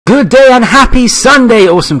Good day and happy Sunday,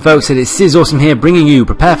 awesome folks. It is Scizorsome here, bringing you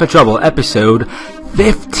Prepare for Trouble, episode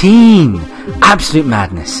 15. Absolute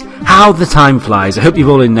madness. How the time flies. I hope you've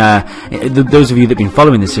all those of you that have been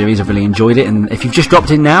following the series have really enjoyed it, and if you've just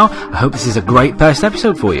dropped in now, I hope this is a great first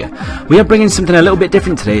episode for you. We are bringing something a little bit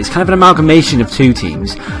different today. It's kind of an amalgamation of two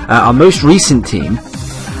teams. Our most recent team,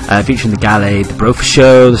 featuring the Gallade, the Bro for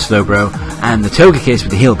Show, the Slowbro, and the Togekiss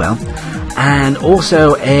with the Heal Bell. And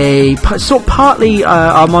also a partly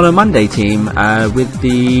our Mono Monday team with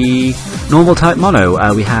the normal type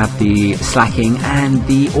Mono. We have the Slaking and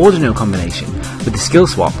the Ordino combination with the skill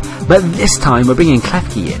swap. But this time we're bringing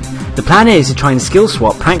Klefki in. The plan is to try and skill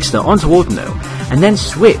swap Prankster onto Ordino and then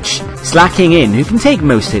switch Slaking in, who can take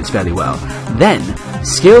most hits fairly well. Then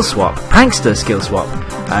skill swap, Prankster skill swap,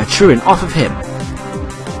 Truant off of him.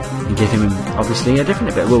 And give him obviously a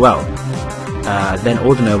different bit. Then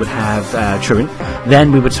Ordino would have Truant.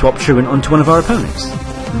 Then we would swap Truant onto one of our opponents.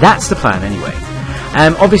 That's the plan anyway.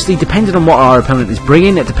 Obviously, depending on what our opponent is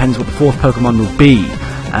bringing, it depends what the fourth Pokemon will be.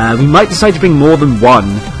 We might decide to bring more than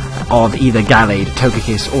one of either Gallade,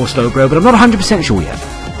 Togekiss or Slowbro, but I'm not 100% sure yet.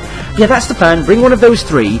 Yeah, that's the plan. Bring one of those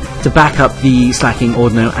three to back up the Slaking,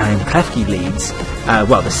 Ordino and Klefki leads.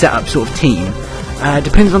 The setup sort of team.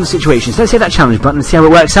 Depends on the situation. So let's hit that challenge button and see how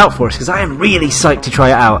it works out for us, because I am really psyched to try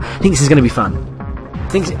it out. I think this is going to be fun.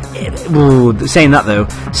 Saying that though,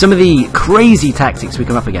 some of the crazy tactics we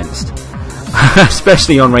come up against,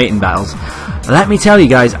 especially on rating battles, let me tell you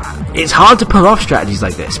guys, it's hard to pull off strategies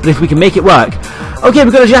like this, but if we can make it work. Okay,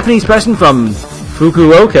 we've got a Japanese person from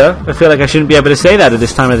Fukuoka. I feel like I shouldn't be able to say that at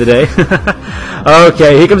this time of the day.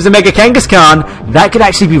 Okay, here comes the Mega-Kangaskhan. That could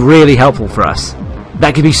actually be really helpful for us.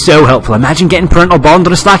 That could be so helpful. Imagine getting Parental Bond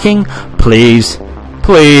on a Slaking. Please.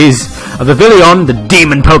 Please. A Vivillon, the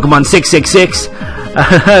Demon Pokemon 666.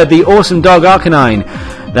 The Awesome Dog Arcanine.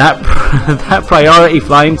 That priority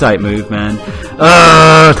flying type move, man.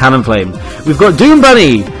 Talonflame. We've got Doom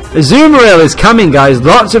Bunny. Azumarill is coming, guys.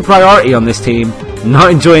 Lots of priority on this team. Not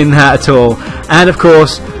enjoying that at all. And of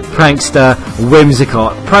course, Prankster,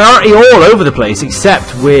 Whimsicott. Priority all over the place,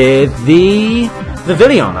 except with the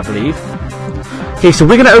Vivillon, I believe. Okay, so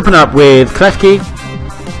we're going to open up with Klefki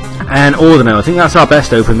and Ordino. I think that's our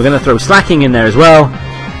best open. We're going to throw Slaking in there as well.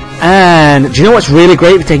 And do you know what's really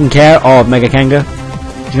great for taking care of Mega-Kanga?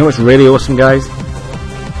 Do you know what's really awesome, guys?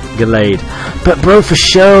 Gallade. But Bro for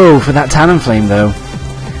Show for that Talonflame, though.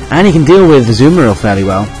 And he can deal with Azumarill fairly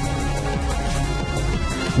well.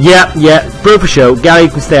 Yeah, Bro for Show.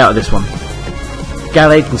 Gallade can stay out of this one.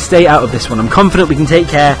 Gallade can stay out of this one. I'm confident we can take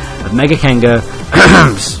care of Mega-Kanga.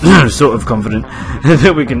 Sort of confident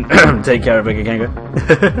that we can take care of Mega-Kanga.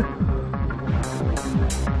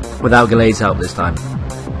 Without Gallade's help this time.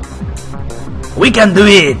 We can do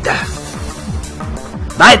it!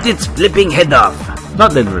 Bite its flipping head off!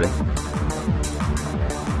 Not literally.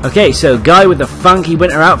 Okay, so guy with the funky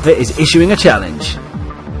winter outfit is issuing a challenge.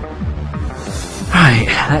 Right,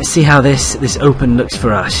 let's see how this open looks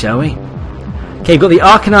for us, shall we? Okay, we've got the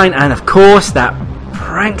Arcanine and of course that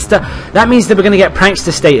Prankster. That means that we're going to get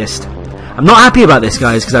Prankster status. I'm not happy about this,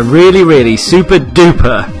 guys, because I really super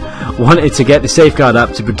duper wanted to get the safeguard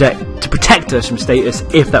up to protect us from status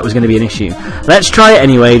if that was going to be an issue. Let's try it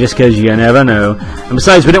anyway, just because you never know. And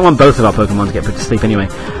besides, we don't want both of our Pokemon to get put to sleep anyway.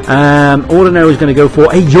 Ordino is going to go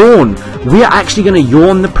for a Yawn. We are actually going to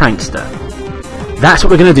Yawn the Prankster. That's what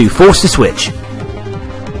we're going to do. Force the switch.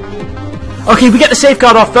 Okay, we get the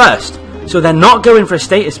safeguard off first. So they're not going for a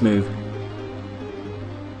status move.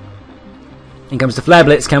 In comes the Flare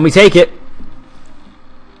Blitz. Can we take it?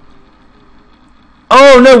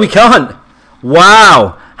 Oh, no, we can't.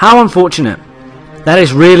 Wow. How unfortunate. That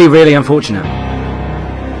is really unfortunate.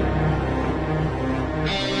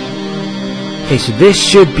 Okay, so this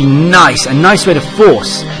should be nice. A nice way to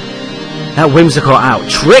force that Whimsicott out.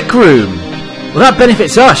 Trick Room. Well, that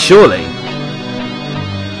benefits us, surely.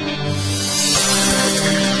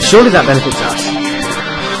 Surely that benefits us.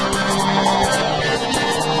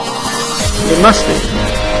 It must be.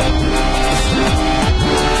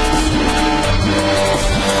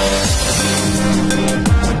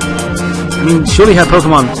 I mean, surely his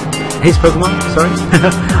Pokemon, sorry,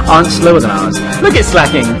 aren't slower than ours. Look at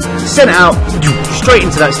Slaking. Sent it out straight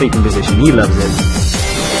into that sleeping position. He loves it.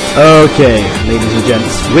 Okay, ladies and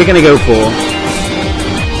gents, we're going to go for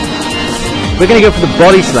the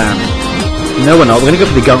Body Slam. No, we're not. We're going to go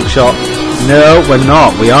for the Gunk Shot. No, we're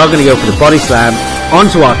not. We are going to go for the Body Slam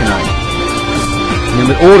onto Arcanine. And then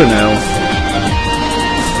with Ordino,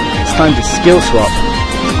 it's time to skill swap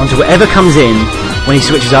onto whatever comes in when he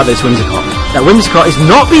switches out this Whimsicott. That Whimsicott is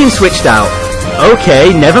not being switched out.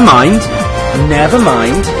 Okay, never mind. Never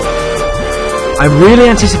mind. I really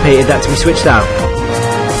anticipated that to be switched out.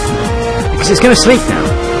 Because it's going to sleep now.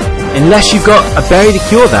 Unless you've got a berry to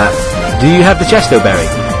cure that. Do you have the Chesto berry?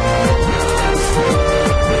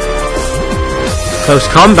 Close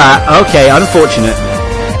combat. Okay, unfortunate.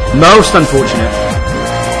 Most unfortunate.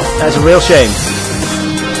 That's a real shame.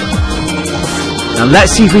 Now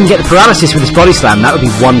let's see if we can get the paralysis with this body slam. That would be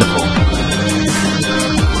wonderful.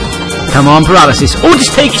 Come on, paralysis. Or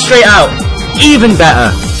just take it straight out. Even better.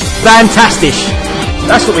 Fantastic.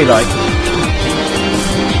 That's what we like.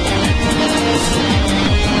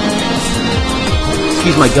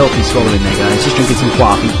 Excuse my gulpy swallowing there, guys. Just drinking some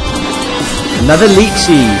coffee. Another leech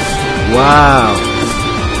seed. Wow.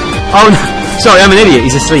 Oh no. Sorry, I'm an idiot.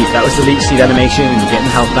 He's asleep. That was the leech seed animation and getting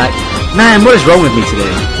the health back. Man, what is wrong with me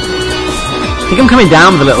today? I think I'm coming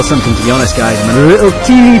down with a little something, to be honest, guys. I'm a little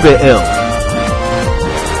teeny bit ill.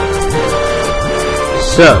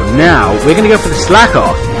 So, now, we're going to go for the slack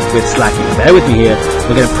off with Slaking. Bear with me here.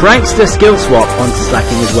 We're going to prankster skill swap onto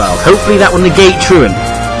Slaking as well. Hopefully that will negate Truant.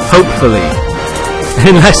 Hopefully.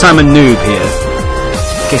 Unless I'm a noob here.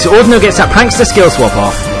 Okay, so Ordino gets that prankster skill swap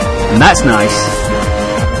off. And that's nice.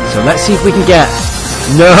 So let's see if we can get...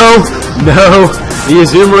 No! The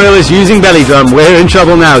Azumarill is using Belly Drum. We're in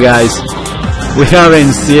trouble now, guys. We are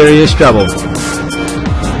in serious trouble.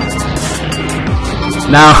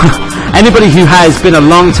 Now, anybody who has been a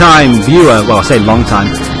long time viewer, well, I say long time,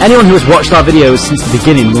 anyone who has watched our videos since the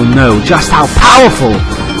beginning will know just how powerful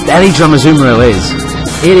Belly Drum Azumarill is.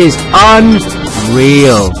 It is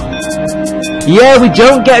unreal. Yeah, we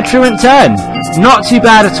don't get a truant turn. Not too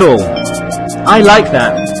bad at all. I like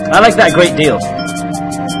that. I like that a great deal.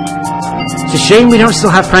 It's a shame we don't still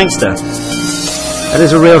have Prankster. That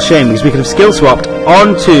is a real shame, because we could have skill swapped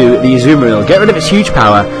onto the Azumarill, get rid of its huge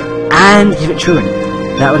power, and give it Truant.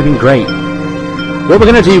 That would have been great. What we're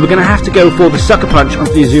going to do, we're going to have to go for the Sucker Punch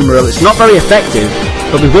onto the Azumarill. It's not very effective,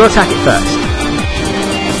 but we will attack it first.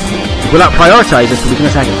 We'll out-prioritize this, but we can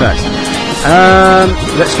attack it first.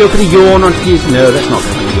 Let's go for the Yawn onto the... No, let's not go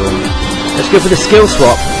for the Yawn. Let's go for the skill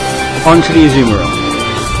swap onto the Azumarill.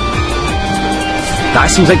 That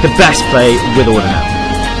seems like the best play with Ordino.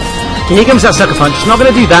 Okay, here comes that Sucker Punch. It's not going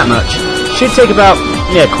to do that much. Should take about,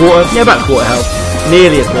 about a quarter health.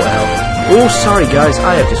 Nearly a quarter health. Oh, sorry guys,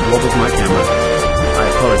 I have just wobbled my camera. I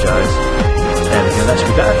apologise. There we go, that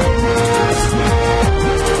should be better.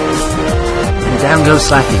 And down goes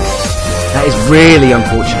Slaking. That is really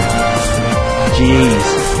unfortunate. Jeez.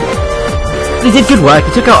 But he did good work.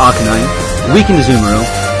 He took out Arcanine, weakened Azumarill,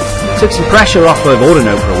 took some pressure off of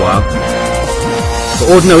Ordino for a while. But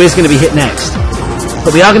Ordino is going to be hit next.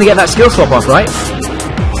 But we are going to get that skill swap off, right?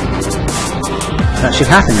 That should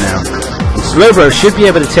happen now. And Slowbro should be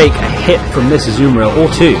able to take a hit from this Azumarill, or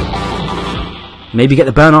two. Maybe get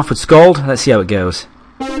the burn off with Scald. Let's see how it goes.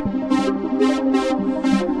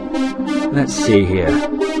 Let's see here.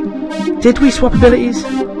 Did we swap abilities?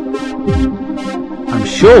 I'm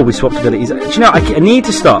sure we swapped abilities. Do you know, I need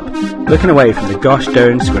to stop looking away from the gosh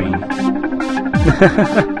darn screen.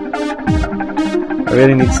 I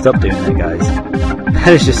really need to stop doing that, guys.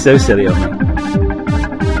 That is just so silly of me.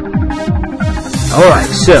 Alright,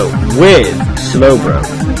 so with Slowbro,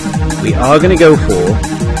 we are going to go for...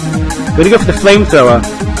 We're going to go for the Flamethrower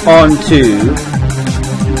onto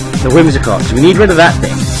the Whimsicott. So we need rid of that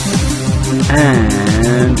thing.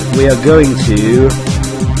 And we are going to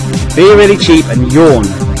be really cheap and Yawn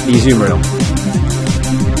the Azumarill.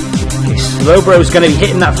 Okay, Slowbro is going to be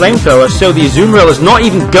hitting that Flamethrower, so the Azumarill is not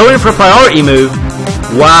even going for a priority move.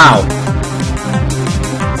 Wow.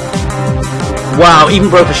 Wow, even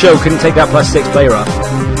Bro for Show couldn't take that +6 player up.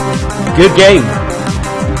 Good game.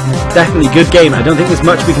 Definitely good game. I don't think there's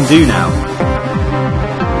much we can do now.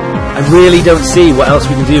 I really don't see what else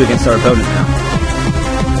we can do against our opponent now.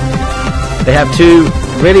 They have two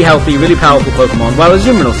really healthy, really powerful Pokemon, while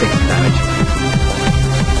Azumarill takes some damage.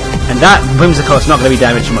 And that Whimsicott's not going to be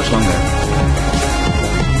damaged for much longer.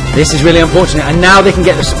 This is really unfortunate, and now they can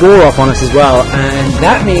get the Spore off on us as well, and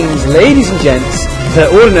that means, ladies and gents,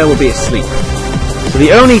 that Ordino will be asleep. So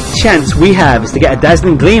the only chance we have is to get a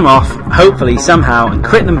Dazzling Gleam off, hopefully, somehow, and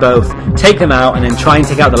crit them both, take them out, and then try and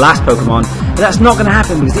take out the last Pokemon. But that's not going to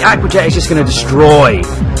happen, because the Aqua Jet is just going to destroy.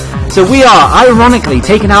 So we are, ironically,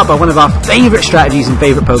 taken out by one of our favourite strategies and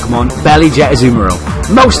favourite Pokemon, Belly Jet Azumarill.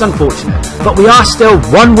 Most unfortunate, but we are still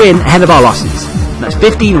one win ahead of our losses. That's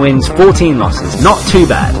 15 wins, 14 losses. Not too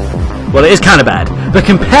bad. Well, it is kind of bad, but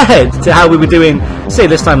compared to how we were doing, say,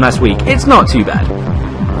 this time last week, it's not too bad.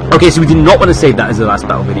 Okay, so we did not want to save that as the last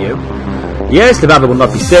battle video. Yes, the battle will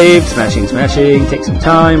not be saved. Smashing, take some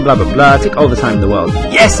time, blah, blah, blah. Take all the time in the world.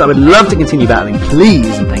 Yes, I would love to continue battling,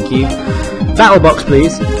 please, and thank you. Battle box,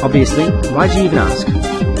 please. Obviously. Why did you even ask?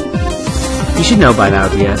 You should know by now,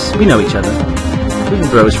 DS. We know each other. We've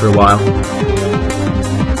been bros for a while.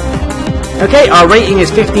 Okay, our rating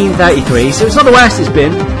is 1533, so it's not the worst it's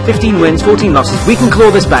been. 15 wins, 14 losses. We can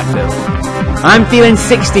claw this back, though. I'm feeling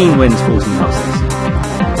 16 wins, 14 losses.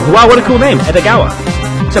 Wow, what a cool name, Edagawa.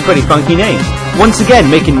 It's a pretty funky name. Once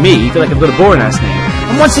again, making me feel like I've got a boring-ass name.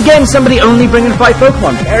 And once again, somebody only bringing 5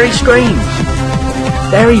 Pokemon. Very strange.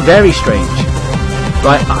 Very, very strange.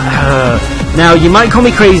 Right, now, you might call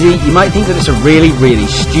me crazy, you might think that it's a really, really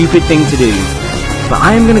stupid thing to do, but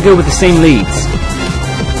I am going to go with the same leads.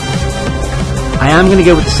 I am going to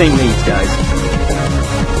go with the same leads, guys.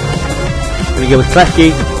 Let me go with Klefki.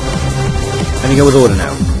 Let me go with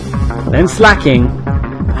Ordino. Then Slaking.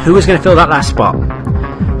 Who is going to fill that last spot?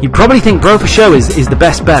 You'd probably think Bro for Show is the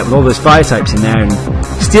best bet with all those fire types in there, and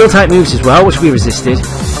steel type moves as well, which we resisted.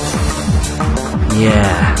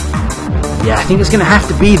 Yeah, I think it's going to have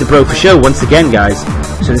to be the Bro for Show once again, guys.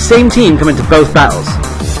 So the same team come into both battles.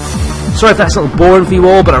 Sorry if that's a little boring for you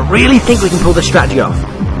all, but I really think we can pull this strategy off.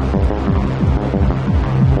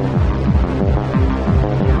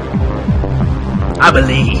 I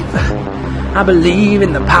believe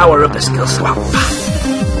in the power of the skill swap.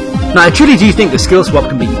 Now, I truly do think the skill swap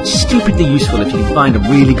can be stupidly useful if you can find a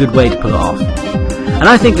really good way to pull it off. And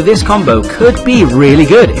I think that this combo could be really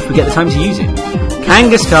good if we get the time to use it.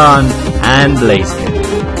 Kangaskhan and Blaziken.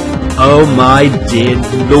 Oh my dear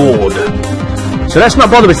lord. So let's not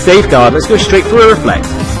bother with Safeguard, let's go straight for a Reflect.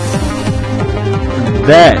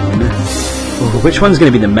 Then, which one's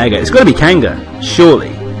going to be the Mega? It's got to be Kanga,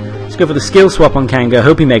 surely. Let's go for the skill swap on Kanga,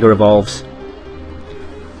 hope he Mega Evolves.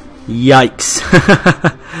 Yikes.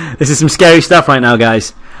 This is some scary stuff right now,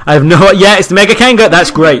 guys. I have no... Yeah, it's the Mega-Kangaskhan,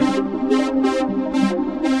 that's great.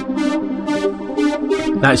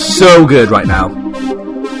 That's so good right now.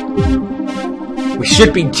 We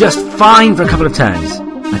should be just fine for a couple of turns,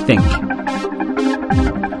 I think.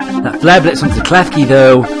 That Flare Blitz onto the Klefki,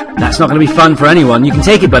 though, that's not going to be fun for anyone. You can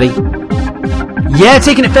take it, buddy. Yeah,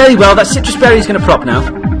 taking it fairly well. That Citrus Berry is going to proc now.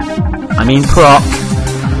 I mean proc.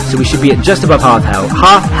 So we should be at just above half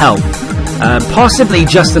health. Possibly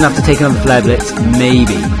just enough to take another Flare Blitz.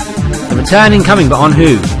 Maybe. The return incoming, but on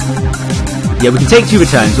who? Yeah, we can take 2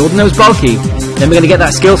 returns. Ordino's bulky. Then we're going to get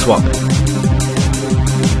that skill swap.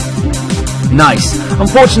 Nice.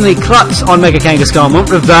 Unfortunately, Klutz on Mega-Kangaskhan won't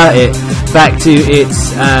revert it back to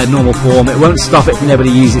its normal form. It won't stop it from being able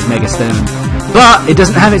to use its Mega Stone. But it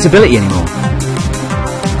doesn't have its ability anymore.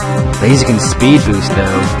 Blaziken's speed boost,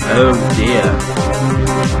 though. Oh dear.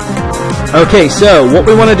 Okay, so what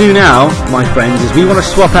we want to do now, my friends, is we want to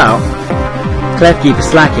swap out Klefki for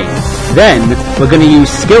Slaking. Then we're going to use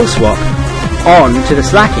skill swap on to the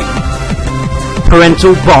Slaking.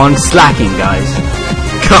 Parental bond Slaking, guys.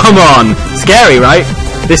 Come on! Scary, right?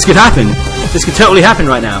 This could happen. This could totally happen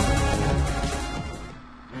right now.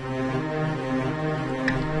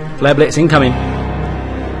 Flare Blitz incoming.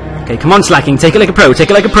 Okay, come on, Slaking. Take it like a pro. Take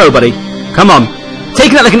it like a pro, buddy. Come on.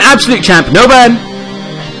 Taking it like an absolute champ. No burn.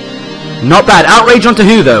 Not bad. Outrage onto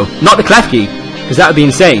who, though? Not the Klefki, because that would be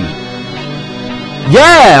insane.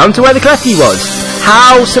 Yeah, onto where the Klefki was.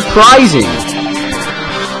 How surprising.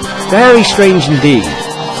 Very strange indeed.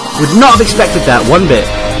 Would not have expected that one bit.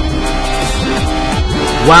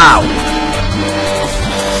 Wow.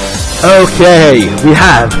 Okay, we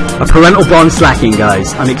have a parental bond Slaking,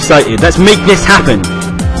 guys. I'm excited. Let's make this happen.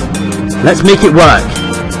 Let's make it work.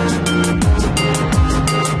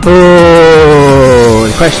 Oh,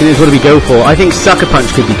 the question is, what do we go for? I think Sucker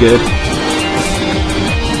Punch could be good.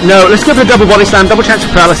 No, let's go for the double body slam, double chance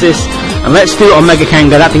for paralysis, and let's do it on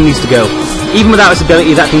Mega-Kangaskhan. That thing needs to go. Even without its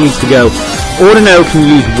ability, that thing needs to go. Ordino can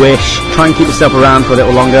use Wish, try and keep itself around for a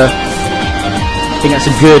little longer. I think that's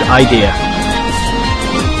a good idea.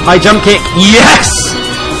 High jump kick, yes!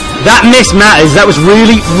 That miss matters, that was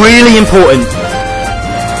really, really important.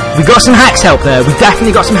 We got some hacks help there, we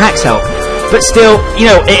definitely got some hacks help. But still,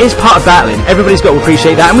 you know, it is part of battling. Everybody's got to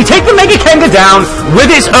appreciate that. And we take the Mega-Kangaskhan down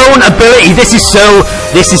with its own ability. This is so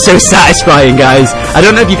satisfying, guys. I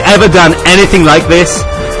don't know if you've ever done anything like this,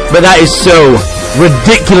 but that is so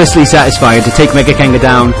ridiculously satisfying to take Mega-Kangaskhan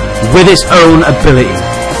down with its own ability.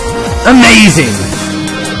 Amazing!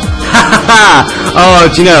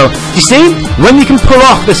 Oh, do you see? When you can pull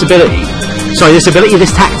off this ability,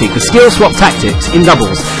 this tactic, the skill swap tactics in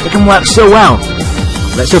doubles, it can work so well.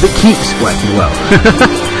 Let's hope it keeps working well.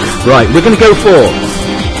 Right, we're going to go for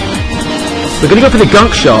the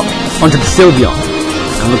Gunk Shot onto the Sylveon.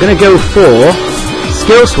 And we're going to go for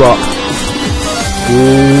skill swap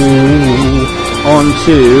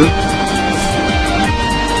onto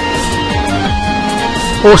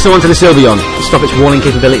Also onto the Sylveon to stop its walling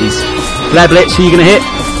capabilities. Flare Blitz, who are you going to hit?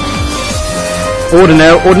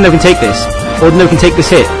 Ordino. Ordino can take this. Ordino can take this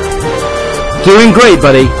hit. Doing great,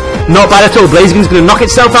 buddy. Not bad at all. Blaziken's going to knock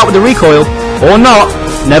itself out with the recoil. Or not.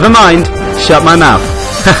 Never mind. Shut my mouth.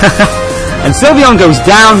 And Sylveon goes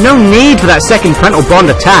down. No need for that second Parental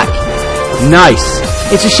Bond attack. Nice.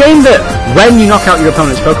 It's a shame that when you knock out your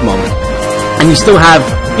opponent's Pokemon, and you still have,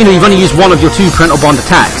 you know, you've only used one of your 2 Parental Bond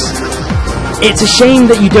attacks, it's a shame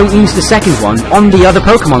that you don't use the second one on the other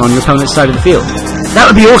Pokemon on your opponent's side of the field. That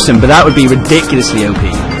would be awesome, but that would be ridiculously OP.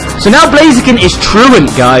 So now Blaziken is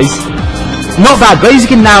truant, guys. Not bad.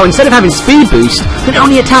 Blaziken now, instead of having Speed Boost, can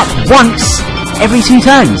only attack once every 2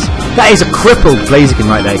 turns. That is a crippled Blaziken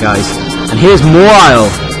right there, guys. And here's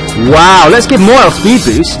Moile. Wow, let's give Moile Speed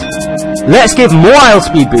Boost. Let's give Moile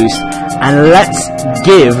Speed Boost. And let's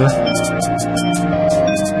give...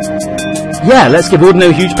 yeah, let's give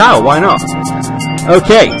Ordino huge power. Why not?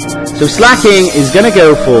 Okay, so Slaking is going to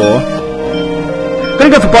go for...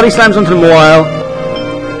 Body Slams onto the Moile.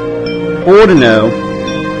 Ordino.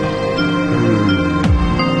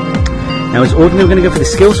 Now is Ordino going to go for the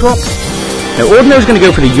Skill Swap? No, Ordino's going to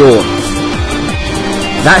go for the Yawn.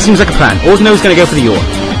 That seems like a plan. Ordino's going to go for the Yawn.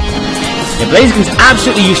 Yeah, Blaziken's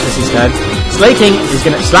absolutely useless this turn. Slaking is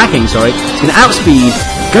going to outspeed.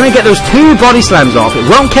 Going to get those 2 Body Slams off. It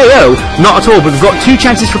won't KO, not at all, but we've got 2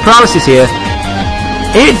 chances for paralysis here.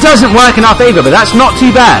 It doesn't work in our favour, but that's not too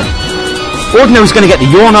bad. Ordino's going to get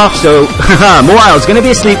the Yawn off, so Moile's going to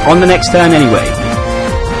be asleep on the next turn anyway.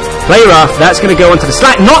 Play Rough, that's going to go onto the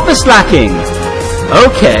Slack, not the Slaking!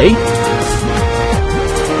 Okay.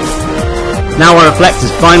 Now our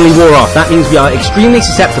Reflectors finally wore off. That means we are extremely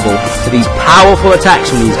susceptible to these powerful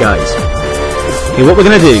attacks from these guys. Okay, what we're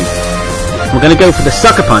going to do, we're going to go for the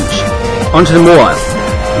Sucker Punch onto the Moile.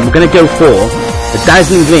 And we're going to go for the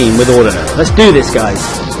Dazzling Gleam with Ordino. Let's do this, guys.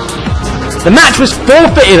 The match was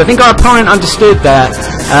forfeited. I think our opponent understood that.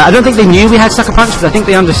 I don't think they knew we had Sucker Punch, but I think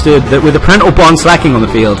they understood that with the Parental Bond Slaking on the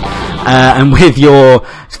field, and with your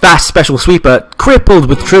fast Special Sweeper crippled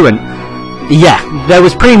with Truant, yeah, there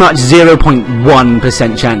was pretty much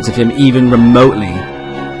 0.1% chance of him even remotely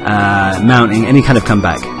mounting any kind of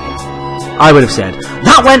comeback. I would have said.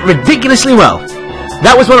 That went ridiculously well.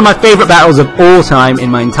 That was one of my favourite battles of all time in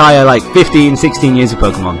my entire, 15, 16 years of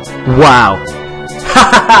Pokemon. Wow.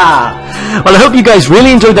 Well, I hope you guys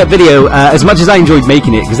really enjoyed that video as much as I enjoyed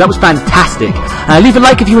making it, because that was fantastic. Leave a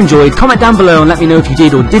like if you enjoyed, comment down below and let me know if you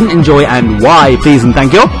did or didn't enjoy and why, please and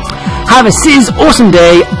thank you. Have a Scizorsome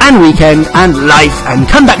day and weekend and life, and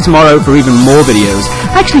come back tomorrow for even more videos.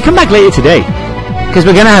 Actually, come back later today, because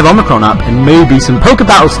we're going to have Omicron up and maybe some Poke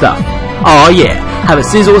Battle stuff. Oh yeah, have a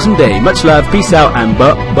Scizorsome day, much love, peace out, and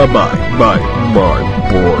bye.